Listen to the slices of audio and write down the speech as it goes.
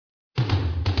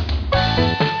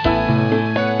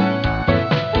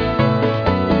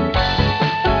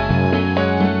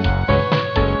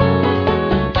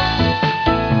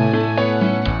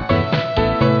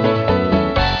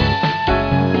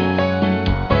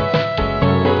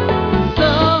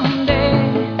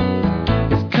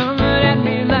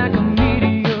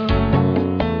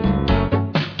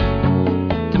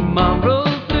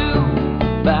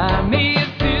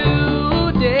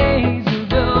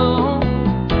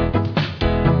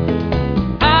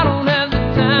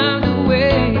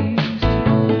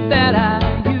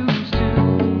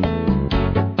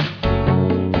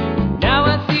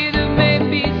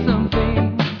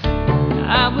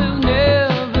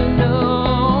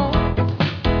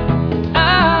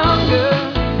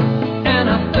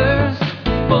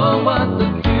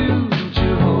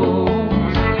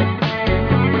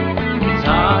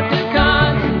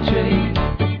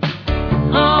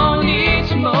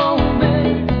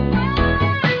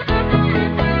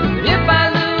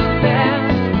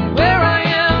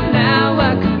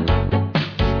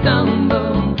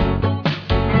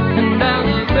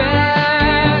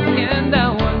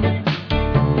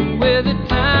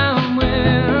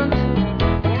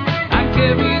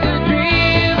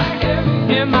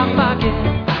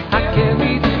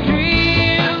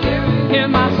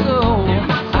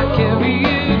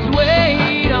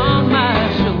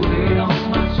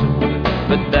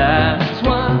that's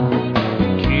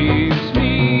what keeps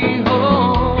me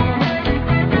home.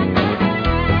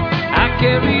 I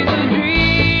carry the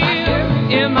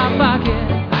dream in my pocket.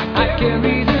 I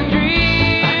carry the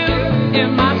dream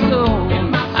in my soul.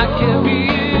 I carry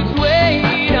its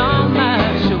weight on my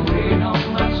shoulder.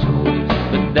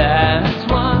 But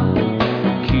that's what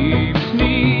keeps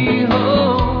me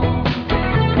home.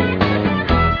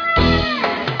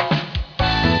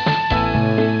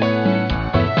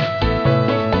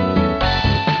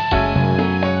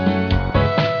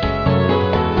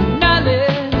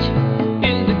 Knowledge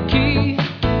is the key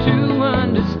to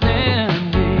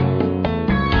understanding.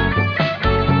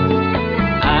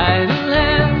 Idle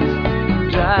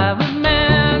hands drive a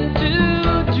man to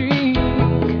drink.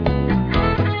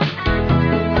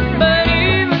 But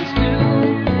even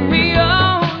still, we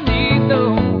all need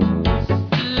those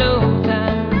slow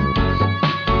times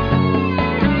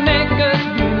to make us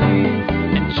believe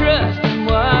and trust in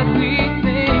what we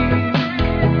think.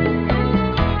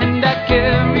 And I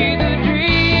carry the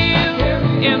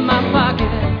dream in my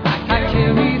pocket. I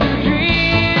carry the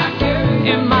dream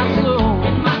in my soul.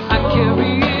 I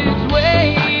carry its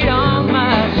weight on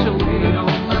my shoulder.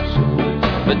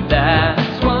 But that